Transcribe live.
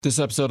This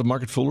episode of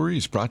Market Foolery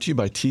is brought to you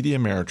by TD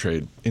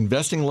Ameritrade.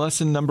 Investing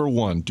lesson number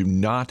 1, do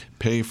not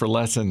pay for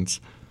lessons.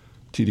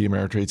 TD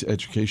Ameritrade's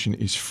education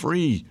is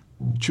free.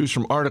 Choose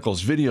from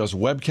articles, videos,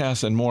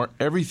 webcasts, and more.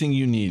 Everything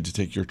you need to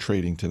take your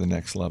trading to the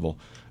next level.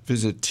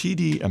 Visit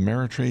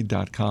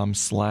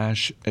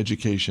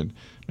tdameritrade.com/education.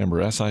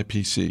 Member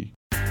SIPC.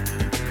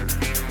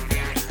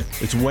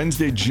 It's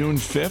Wednesday, June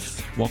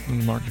 5th. Welcome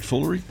to Market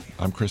Foolery.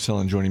 I'm Chris Hill,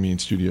 and joining me in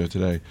studio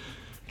today,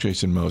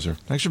 Jason Moser.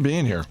 Thanks for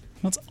being here.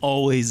 It's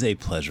always a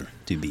pleasure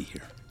to be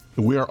here.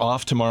 We are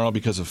off tomorrow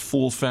because of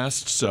Fool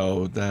Fest,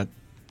 so that,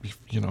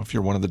 if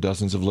you're one of the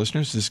dozens of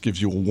listeners, this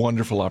gives you a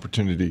wonderful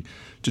opportunity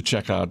to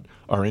check out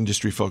our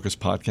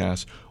industry-focused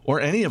podcast or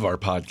any of our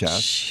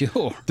podcasts.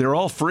 Sure. They're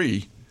all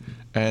free.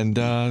 And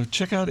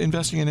check out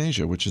Investing in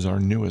Asia, which is our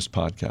newest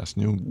podcast,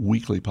 new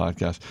weekly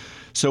podcast.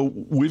 So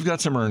we've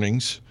got some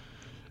earnings,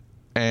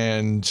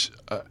 and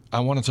I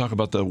want to talk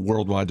about the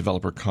Worldwide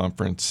Developer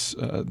Conference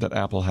that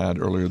Apple had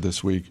earlier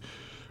this week.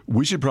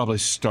 We should probably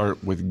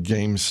start with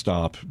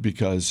GameStop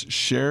because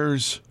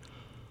shares,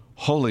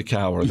 holy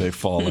cow, are they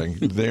falling.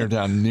 They're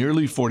down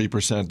nearly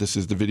 40%. This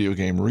is the video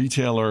game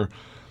retailer.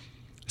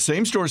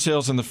 Same-store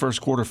sales in the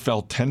first quarter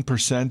fell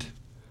 10%.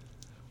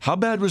 How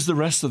bad was the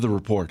rest of the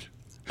report?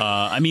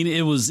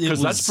 It was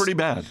because that's pretty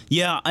bad.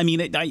 Yeah, I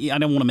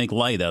don't want to make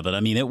light of it.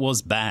 It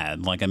was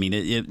bad.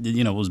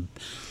 It was.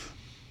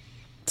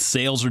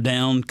 Sales are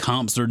down,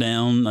 comps are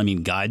down.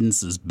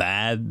 Guidance is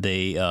bad.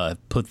 They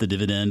put the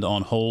dividend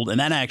on hold, and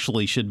that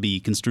actually should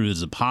be construed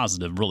as a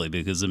positive, really,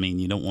 because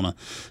you don't want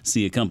to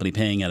see a company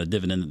paying out a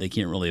dividend that they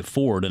can't really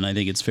afford. And I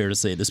think it's fair to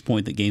say at this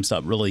point that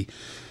GameStop really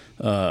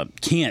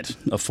can't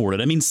afford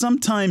it.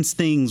 Sometimes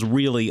things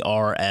really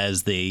are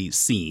as they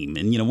seem,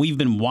 and we've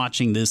been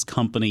watching this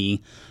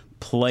company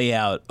play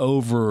out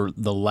over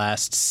the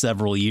last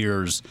several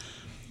years,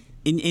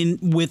 in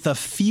with a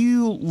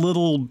few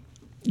little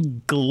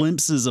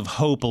glimpses of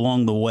hope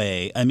along the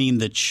way.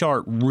 The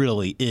chart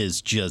really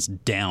is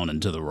just down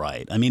and to the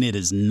right. It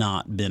has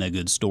not been a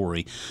good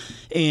story.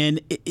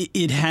 And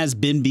it has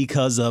been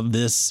because of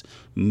this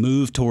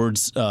move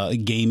towards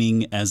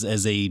gaming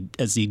as a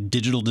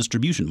digital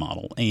distribution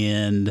model.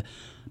 And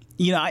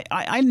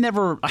I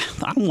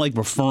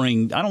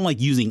don't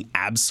like using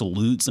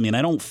absolutes.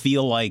 I don't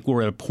feel like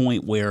we're at a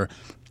point where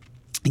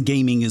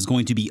gaming is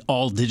going to be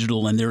all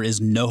digital and there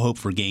is no hope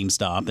for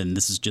GameStop, and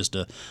this is just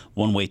a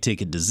one-way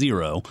ticket to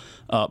zero.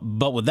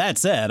 But with that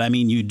said,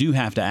 you do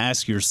have to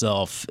ask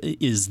yourself,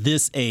 is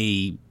this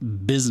a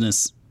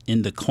business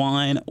in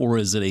decline or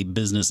is it a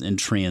business in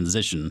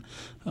transition?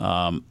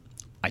 I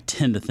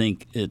tend to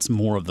think it's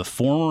more of the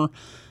former.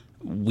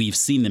 We've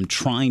seen them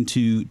trying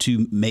to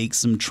make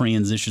some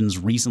transitions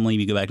recently.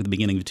 If you go back to the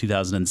beginning of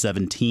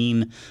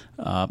 2017,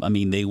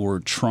 they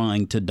were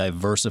trying to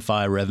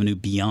diversify revenue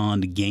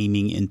beyond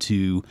gaming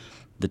into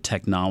the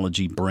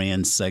technology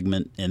brand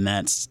segment, and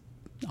that's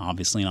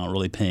obviously not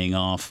really paying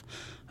off.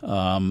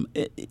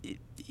 It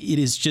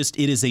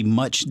is a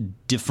much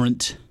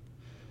different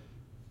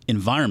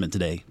environment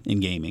today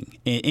in gaming,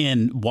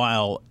 and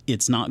while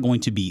it's not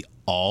going to be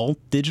all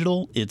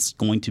digital, it's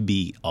going to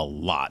be a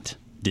lot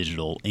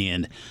digital,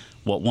 and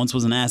what once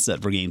was an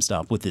asset for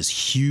GameStop with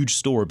this huge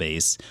store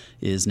base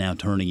is now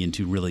turning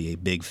into really a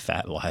big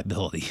fat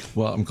liability.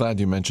 Well, I'm glad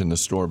you mentioned the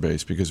store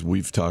base because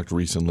we've talked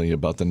recently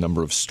about the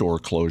number of store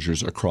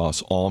closures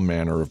across all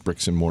manner of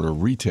bricks and mortar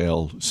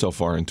retail so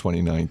far in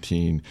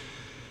 2019.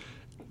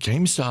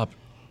 GameStop,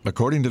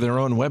 according to their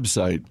own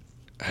website,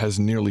 has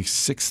nearly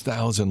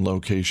 6,000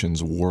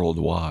 locations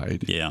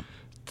worldwide. Yeah.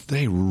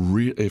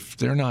 If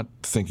they're not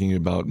thinking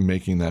about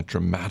making that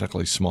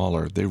dramatically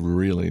smaller, they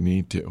really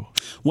need to.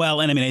 Well,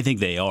 and I think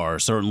they are.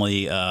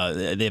 Certainly,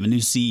 they have a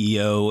new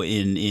CEO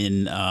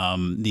in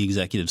the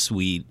executive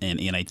suite,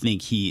 and I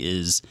think he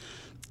is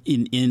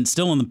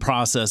still in the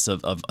process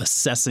of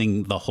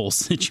assessing the whole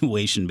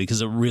situation,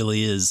 because it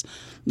really is.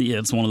 Yeah,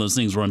 it's one of those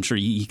things where I'm sure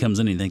he comes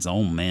in and he thinks,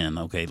 "Oh man,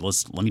 okay,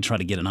 let me try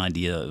to get an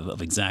idea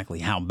of exactly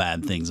how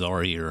bad things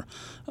are here,"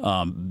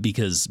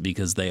 because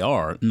they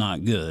are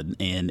not good,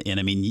 and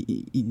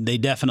they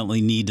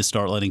definitely need to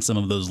start letting some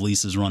of those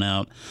leases run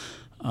out.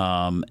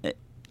 I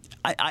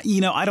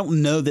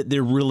don't know that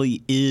there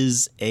really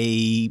is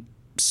a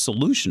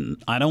solution.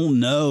 I don't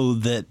know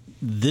that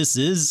this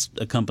is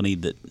a company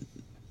that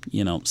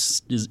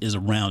is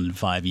around in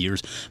 5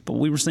 years. But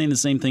we were saying the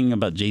same thing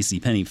about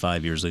JCPenney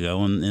 5 years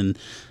ago, and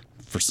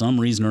for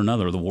some reason or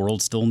another, the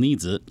world still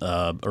needs it,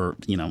 or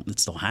it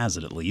still has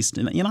it at least.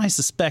 And I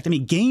suspect,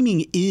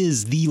 gaming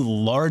is the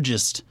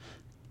largest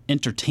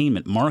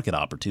entertainment market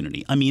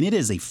opportunity. It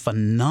is a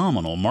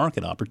phenomenal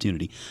market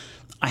opportunity.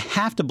 I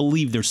have to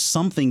believe there's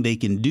something they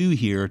can do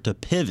here to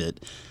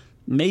pivot.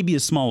 Maybe a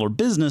smaller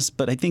business,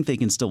 but I think they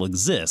can still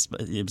exist.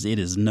 But it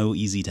is no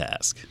easy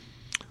task.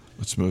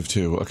 Let's move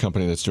to a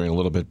company that's doing a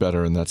little bit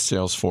better, and that's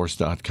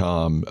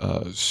Salesforce.com.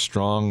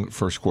 Strong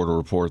first quarter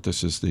report.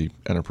 This is the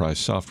enterprise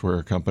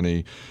software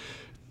company.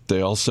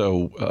 They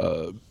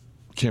also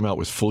came out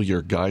with full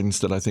year guidance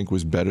that I think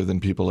was better than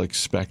people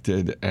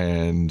expected.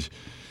 And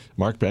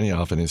Mark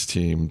Benioff and his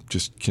team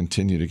just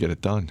continue to get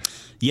it done.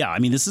 Yeah, I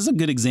mean, this is a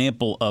good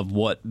example of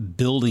what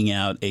building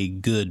out a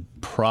good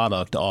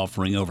product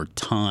offering over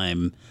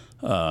time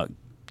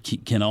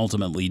can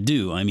ultimately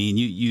do. I mean,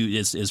 you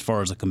as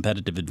far as a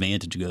competitive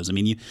advantage goes, I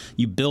mean,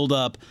 you build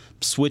up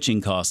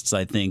switching costs,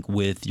 I think,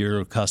 with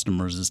your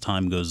customers as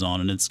time goes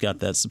on, and it's got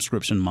that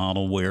subscription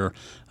model where,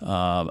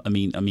 I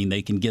mean,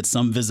 they can get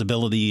some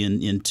visibility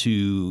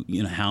into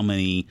how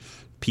many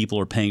people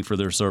are paying for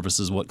their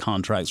services, what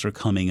contracts are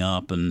coming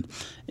up, and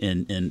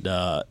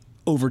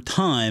over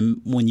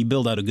time, when you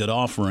build out a good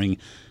offering,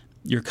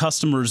 your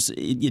customers,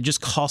 it just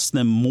costs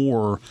them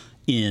more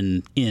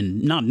in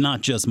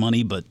not just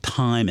money, but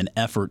time and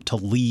effort to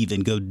leave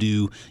and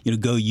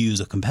go use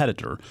a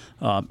competitor.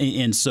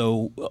 And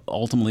so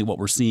ultimately what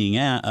we're seeing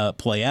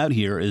play out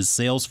here is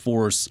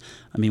Salesforce.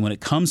 I mean, when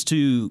it comes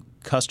to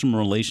customer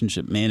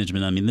relationship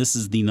management, I mean, this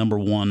is the number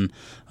one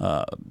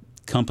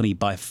company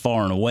by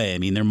far and away. I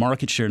mean, their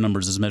market share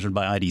numbers as measured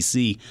by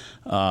IDC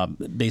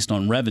based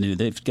on revenue,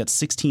 they've got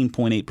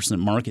 16.8%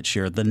 market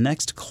share. The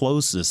next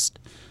closest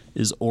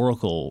is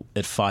Oracle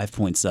at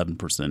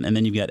 5.7%, and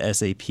then you've got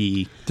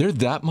SAP. They're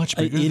that much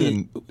bigger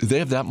they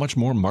have that much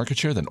more market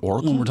share than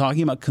Oracle. When we're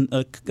talking about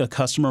a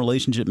customer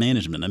relationship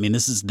management, I mean,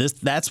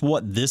 that's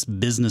what this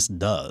business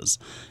does,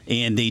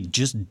 and they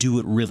just do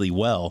it really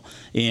well.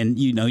 And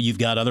you've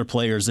got other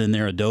players in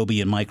there,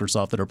 Adobe and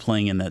Microsoft, that are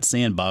playing in that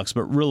sandbox,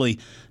 but really,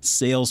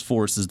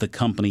 Salesforce is the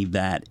company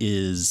that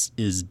is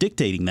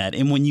dictating that.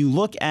 And when you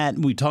look at,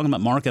 we're talking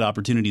about market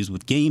opportunities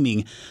with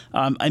gaming.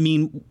 I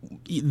mean,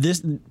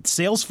 this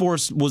Salesforce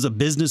was a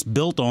business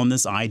built on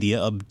this idea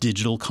of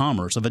digital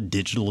commerce, of a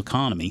digital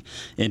economy.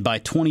 And by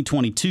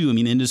 2022, I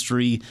mean,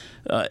 industry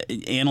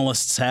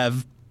analysts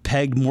have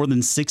pegged more than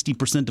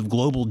 60% of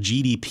global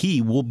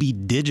GDP will be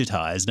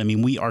digitized. I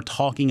mean, we are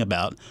talking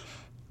about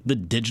the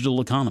digital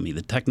economy,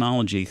 the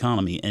technology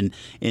economy. And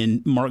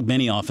Mark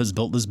Benioff has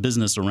built this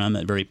business around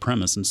that very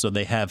premise. And so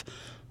they have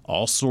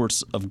all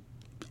sorts of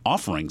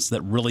offerings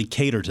that really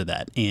cater to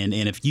that. And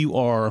if you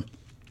are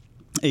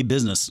a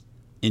business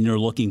and you're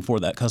looking for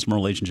that customer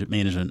relationship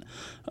management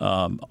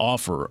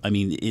offer, I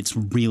mean, it's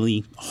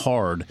really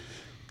hard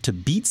to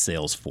beat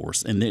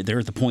Salesforce. And they're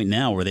at the point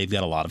now where they've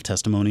got a lot of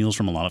testimonials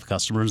from a lot of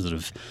customers that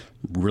have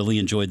really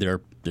enjoyed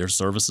their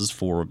services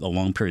for a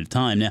long period of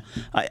time. Now,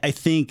 I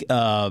think,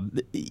 Mark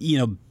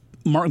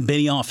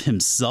Benioff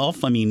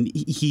himself, I mean,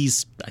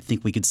 I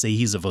think we could say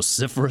he's a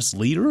vociferous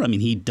leader. I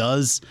mean, he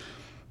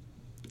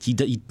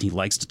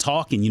likes to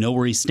talk, and you know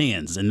where he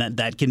stands, and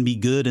that can be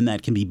good and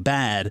that can be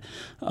bad.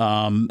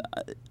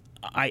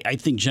 I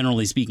think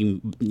generally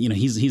speaking,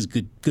 he's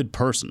a good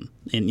person,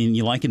 and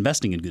you like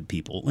investing in good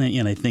people,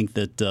 and I think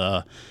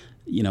that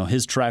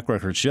his track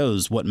record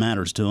shows what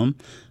matters to him.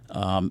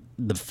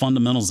 The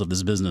fundamentals of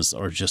this business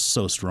are just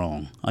so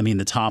strong. I mean,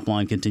 the top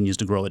line continues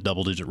to grow at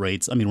double-digit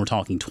rates. I mean, we're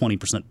talking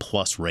 20%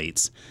 plus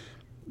rates.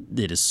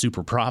 It is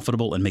super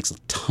profitable and makes a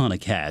ton of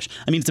cash.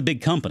 I mean, it's a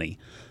big company.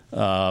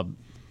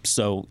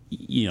 So,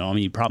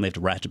 you probably have to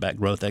ratchet back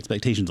growth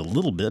expectations a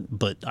little bit,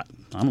 but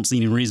I don't see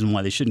any reason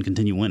why they shouldn't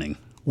continue winning.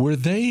 Were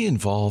they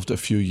involved a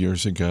few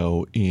years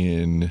ago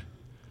and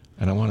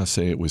I want to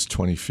say it was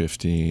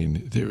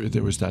 2015,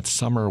 there was that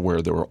summer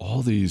where there were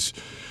all these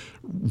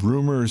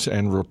rumors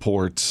and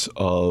reports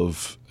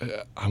of,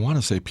 I want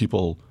to say,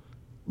 people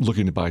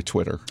looking to buy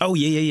Twitter. Oh,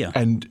 yeah.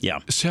 And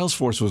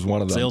Salesforce was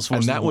one of them.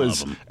 Salesforce and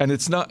was one of them. And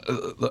it's not,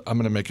 I'm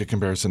going to make a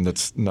comparison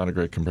that's not a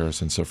great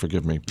comparison, so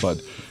forgive me.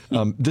 But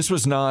this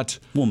was not.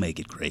 We'll make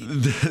it great.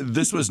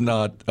 This was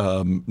not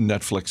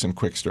Netflix and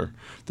Quickster.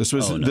 This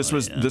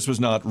was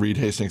not Reed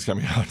Hastings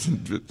coming out.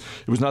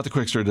 It was not the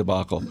Quickster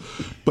debacle.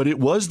 But it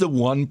was the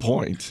one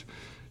point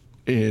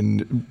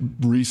in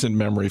recent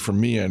memory, for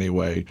me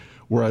anyway,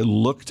 where I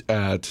looked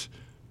at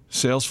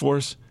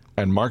Salesforce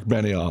and Mark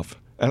Benioff,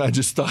 and I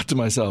just thought to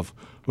myself,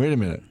 wait a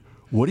minute,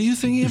 what are you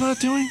thinking about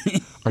doing?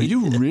 Are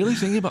you really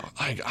thinking about?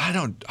 I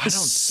don't,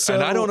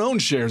 and I don't own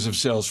shares of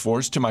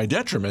Salesforce to my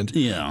detriment.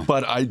 Yeah.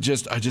 But I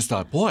just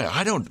thought, boy,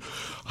 I don't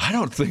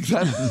think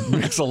that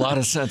makes a lot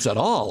of sense at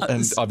all.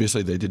 And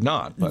obviously they did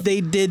not. But.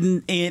 They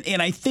didn't,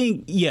 and I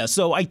think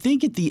So I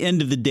think at the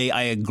end of the day,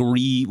 I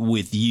agree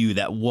with you.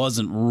 That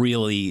wasn't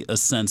really a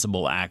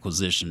sensible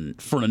acquisition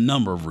for a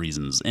number of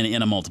reasons, and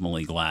I'm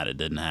ultimately glad it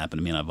didn't happen.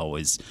 I mean, I've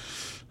always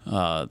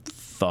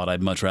thought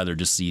I'd much rather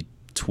just see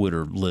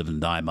Twitter live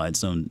and die by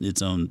its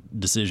own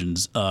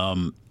decisions.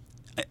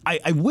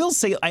 I will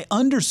say I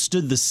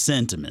understood the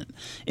sentiment,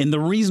 and the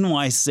reason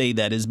why I say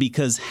that is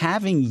because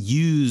having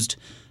used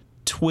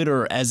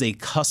Twitter as a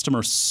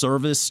customer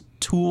service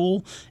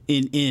tool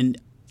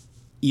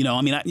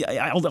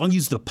I'll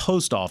use the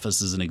post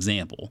office as an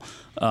example.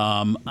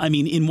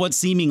 In what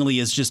seemingly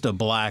is just a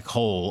black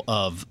hole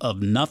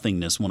of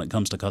nothingness when it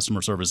comes to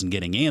customer service and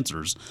getting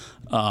answers.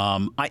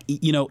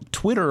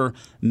 Twitter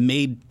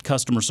made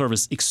customer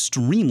service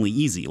extremely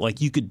easy. Like,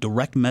 you could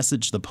direct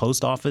message the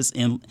post office,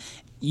 and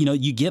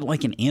you get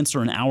like an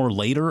answer an hour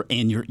later,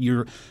 and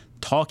you're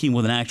talking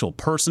with an actual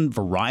person.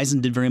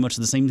 Verizon did very much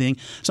the same thing.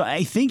 So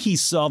I think he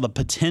saw the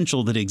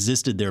potential that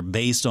existed there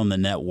based on the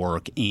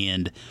network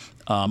and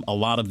a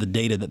lot of the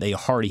data that they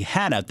already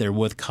had out there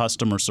with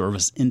customer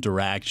service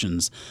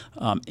interactions,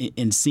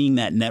 and seeing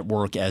that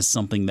network as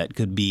something that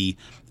could be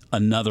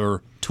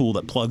another tool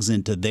that plugs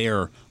into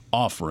their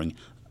offering.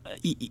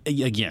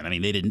 Again, I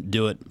mean, they didn't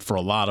do it for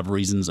a lot of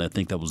reasons. I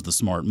think that was the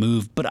smart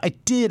move, but I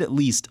did at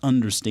least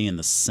understand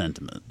the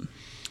sentiment.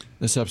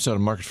 This episode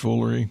of Market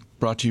Foolery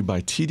brought to you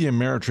by TD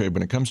Ameritrade.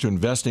 When it comes to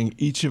investing,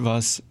 each of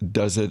us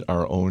does it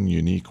our own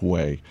unique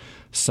way.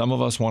 Some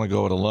of us want to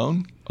go it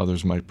alone.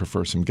 Others might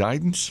prefer some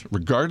guidance.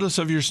 Regardless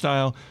of your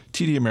style,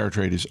 TD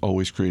Ameritrade is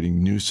always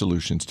creating new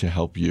solutions to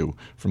help you.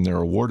 From their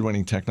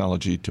award-winning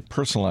technology to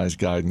personalized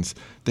guidance,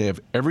 they have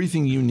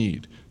everything you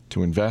need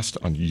to invest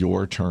on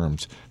your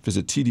terms.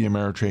 Visit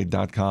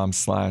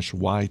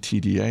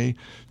tdameritrade.com/YTDA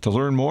to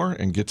learn more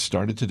and get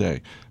started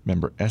today.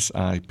 Member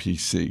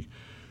SIPC.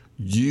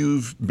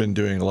 You've been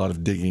doing a lot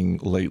of digging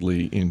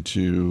lately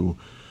into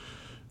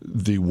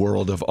the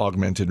world of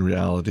augmented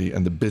reality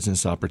and the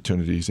business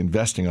opportunities,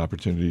 investing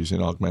opportunities in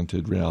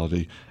augmented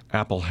reality.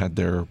 Apple had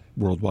their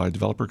Worldwide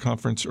Developer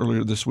Conference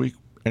earlier this week.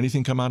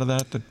 Anything come out of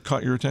that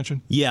caught your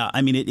attention? Yeah,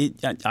 I mean,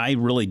 I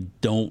really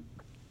don't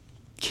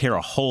care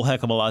a whole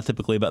heck of a lot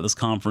typically about this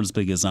conference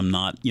because I'm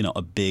not,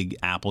 a big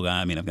Apple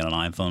guy. I mean, I've got an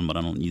iPhone, but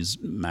I don't use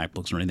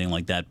MacBooks or anything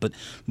like that. But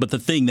the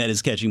thing that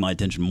is catching my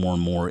attention more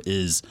and more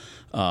is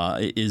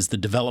the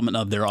development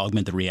of their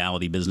augmented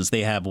reality business.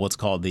 They have what's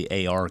called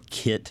the AR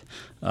Kit,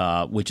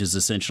 which is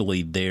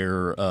essentially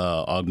their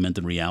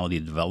augmented reality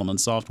development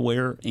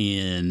software.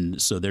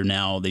 And so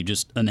they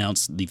just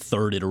announced the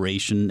third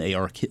iteration,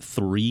 AR Kit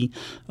 3,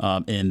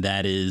 and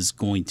that is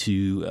going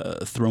to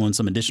throw in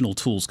some additional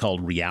tools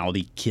called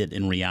Reality Kit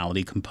and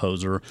Reality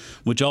Composer,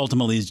 which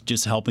ultimately is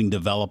just helping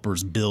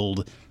developers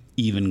build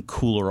even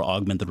cooler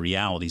augmented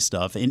reality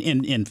stuff.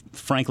 And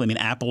frankly, I mean,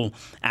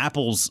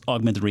 Apple's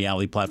augmented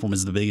reality platform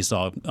is the biggest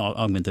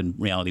augmented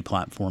reality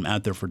platform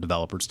out there for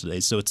developers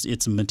today. So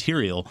it's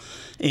material.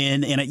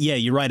 And yeah,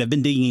 you're right. I've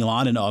been digging a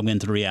lot into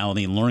augmented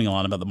reality and learning a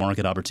lot about the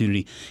market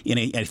opportunity. And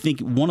I think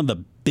one of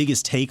the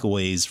biggest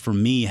takeaways for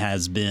me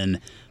has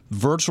been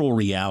virtual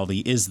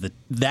reality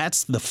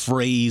that's the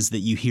phrase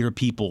that you hear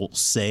people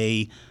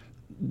say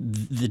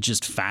that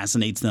just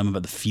fascinates them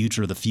about the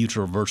future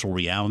of virtual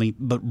reality.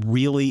 But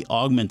really,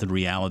 augmented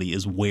reality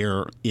is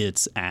where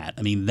it's at.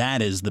 I mean,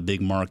 that is the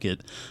big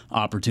market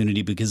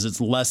opportunity because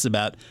it's less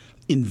about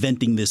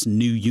inventing this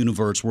new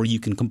universe where you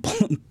can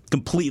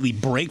completely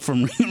break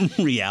from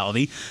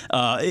reality.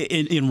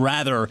 In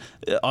rather,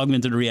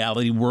 augmented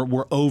reality,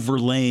 we're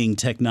overlaying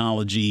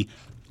technology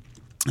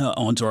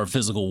onto our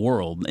physical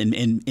world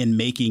and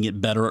making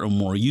it better and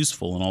more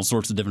useful in all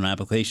sorts of different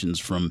applications,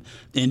 from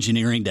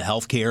engineering to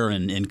healthcare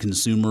and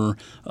consumer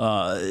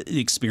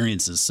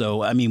experiences.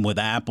 So, I mean, with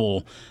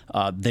Apple,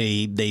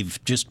 they've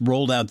just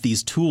rolled out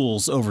these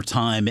tools over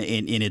time,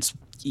 and it's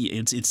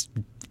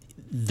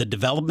the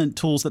development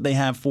tools that they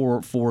have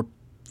for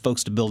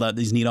folks to build out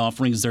these neat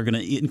offerings. They're going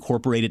to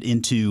incorporate it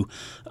into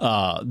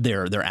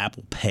their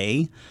Apple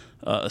Pay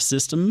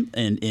system,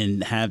 and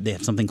they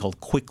have something called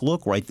Quick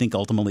Look, where I think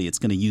ultimately it's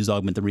going to use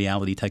augmented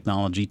reality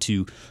technology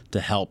to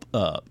help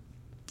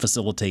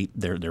facilitate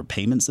their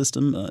payment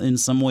system in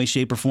some way,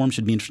 shape, or form.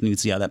 Should be interesting to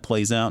see how that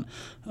plays out.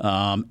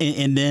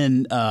 And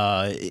then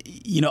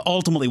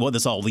ultimately what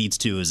this all leads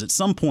to is at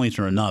some point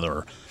or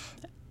another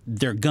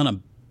they're going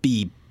to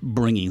be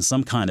bringing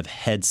some kind of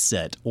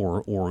headset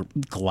or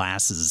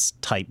glasses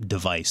type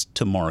device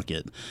to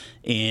market.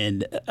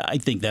 And I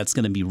think that's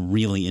going to be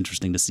really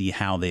interesting to see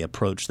how they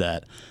approach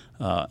that.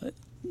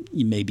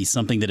 Maybe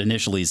something that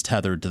initially is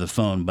tethered to the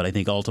phone, but I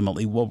think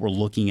ultimately what we're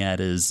looking at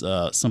is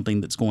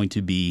something that's going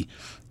to be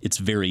its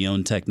very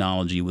own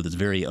technology with its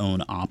very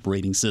own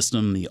operating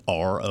system, the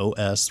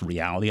ROS,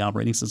 Reality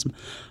Operating System.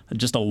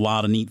 Just a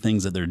lot of neat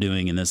things that they're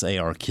doing in this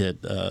AR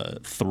Kit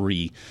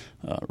 3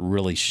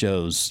 really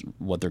shows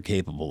what they're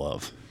capable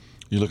of.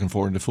 You looking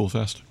forward to Fool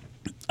Fest?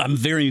 I'm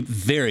very,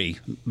 very,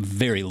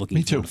 very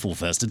looking forward to Fool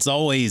Fest. It's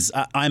always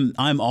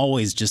I'm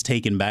always just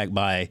taken back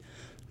by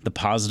the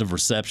positive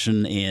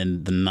reception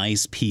and the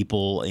nice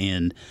people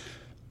and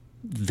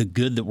the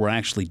good that we're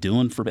actually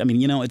doing for. I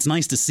mean, it's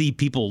nice to see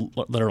people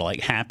that are like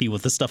happy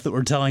with the stuff that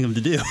we're telling them to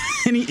do.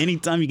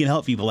 Anytime you can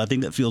help people, I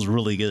think that feels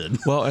really good.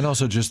 Well, and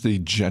also just the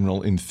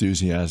general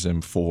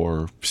enthusiasm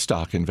for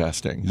stock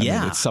investing. I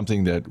mean, it's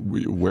something that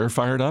we're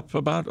fired up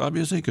about,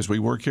 obviously, because we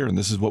work here and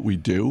this is what we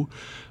do.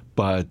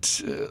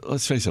 But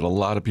let's face it, a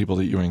lot of people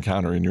that you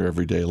encounter in your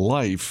everyday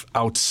life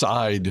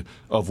outside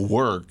of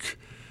work,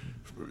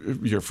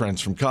 your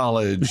friends from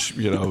college,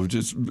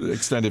 just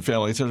extended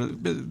family,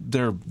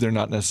 they're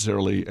not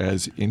necessarily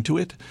as into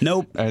it.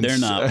 Nope, they're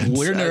not.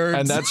 We're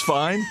nerds, and that's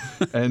fine.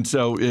 And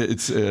so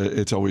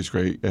it's always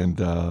great. And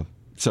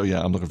so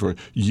yeah, I'm looking forward.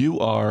 You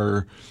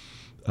and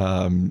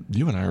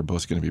I are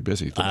both going to be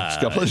busy the next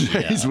couple of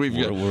days. Yeah,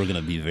 we're going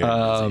to be very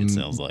busy, it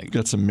sounds like.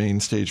 Got some main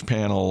stage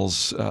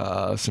panels,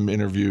 some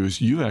interviews.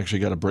 You've actually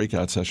got a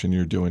breakout session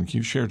you're doing. Can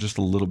you share just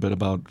a little bit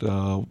about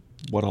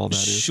what all that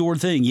is? Sure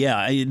thing.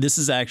 Yeah, this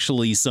is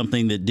actually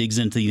something that digs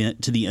into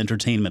the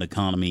entertainment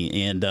economy,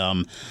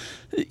 and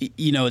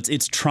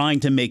it's trying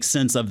to make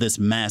sense of this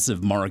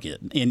massive market.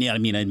 And yeah, I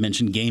mean, I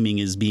mentioned gaming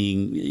as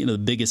being the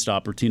biggest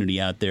opportunity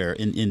out there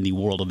in the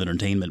world of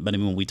entertainment. But I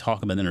mean, when we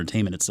talk about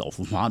entertainment itself,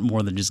 a lot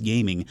more than just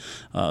gaming.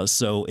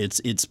 So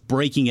it's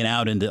breaking it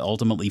out into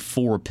ultimately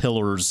 4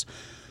 pillars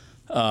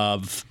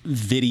of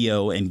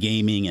video and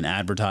gaming and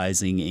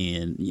advertising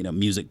and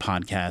music,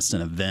 podcasts,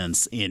 and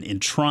events,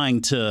 and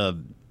trying to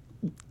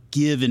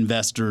give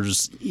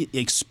investors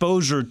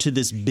exposure to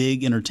this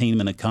big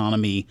entertainment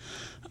economy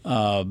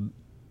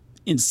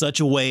in such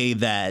a way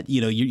that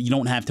you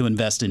don't have to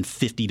invest in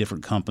 50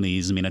 different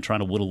companies. I mean, I try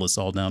to whittle this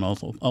all down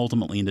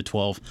ultimately into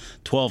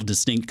 12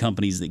 distinct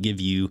companies that give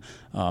you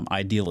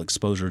ideal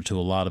exposure to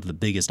a lot of the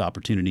biggest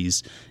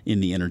opportunities in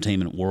the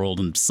entertainment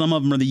world. And some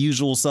of them are the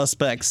usual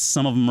suspects.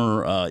 Some of them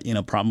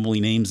are probably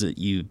names that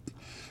you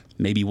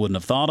maybe wouldn't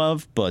have thought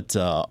of, but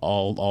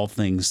all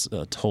things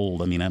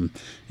told, I mean, I'm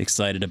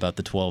excited about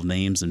the 12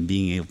 names and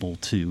being able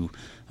to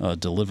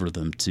deliver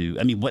them to.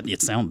 I mean,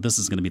 this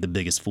is going to be the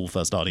biggest Fool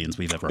Fest audience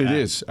we've ever had. It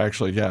is,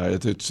 actually, yeah.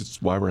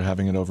 It's why we're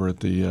having it over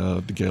at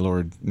the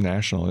Gaylord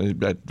National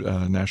at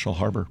National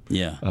Harbor.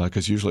 Yeah,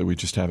 because usually we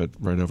just have it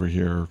right over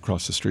here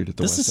across the street at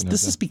the Westin.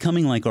 This is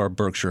becoming like our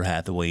Berkshire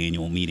Hathaway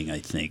annual meeting, I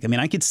think. I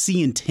mean, I could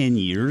see in 10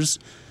 years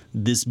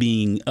this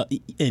being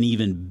an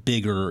even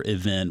bigger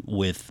event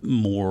with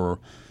more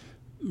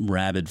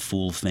rabid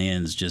Fool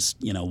fans just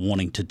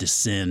wanting to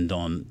descend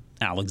on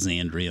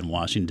Alexandria and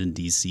Washington,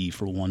 D.C.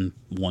 for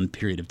one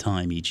period of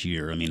time each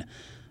year. I mean,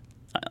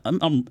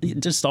 I'm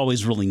just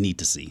always really neat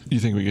to see. You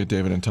think we get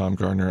David and Tom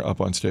Gardner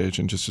up on stage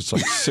and just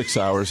like 6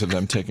 hours of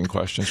them taking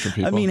questions from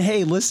people? I mean,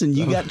 hey, listen,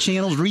 you got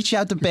channels. Reach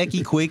out to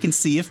Becky quick and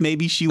see if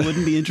maybe she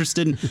wouldn't be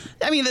interested in.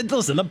 I mean,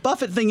 listen, the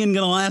Buffett thing isn't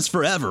going to last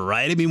forever,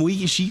 right? I mean,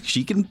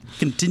 she can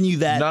continue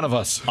that. None of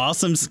us.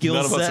 Awesome skill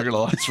set. None of us are going to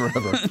last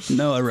forever.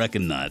 No, I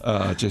reckon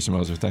not. Jason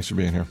Moser, thanks for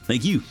being here.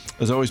 Thank you.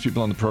 As always,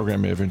 people on the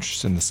program may have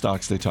interest in the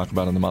stocks they talk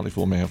about on the Motley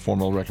Fool, may have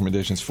formal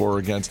recommendations for or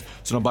against.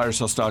 So don't buy or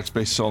sell stocks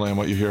based solely on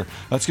what you hear.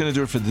 That's going to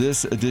do it for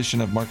this edition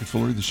of Market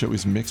Foolery. The show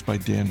is mixed by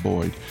Dan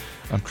Boyd.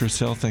 I'm Chris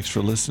Hill. Thanks for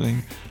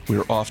listening.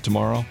 We're off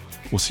tomorrow.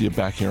 We'll see you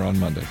back here on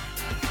Monday.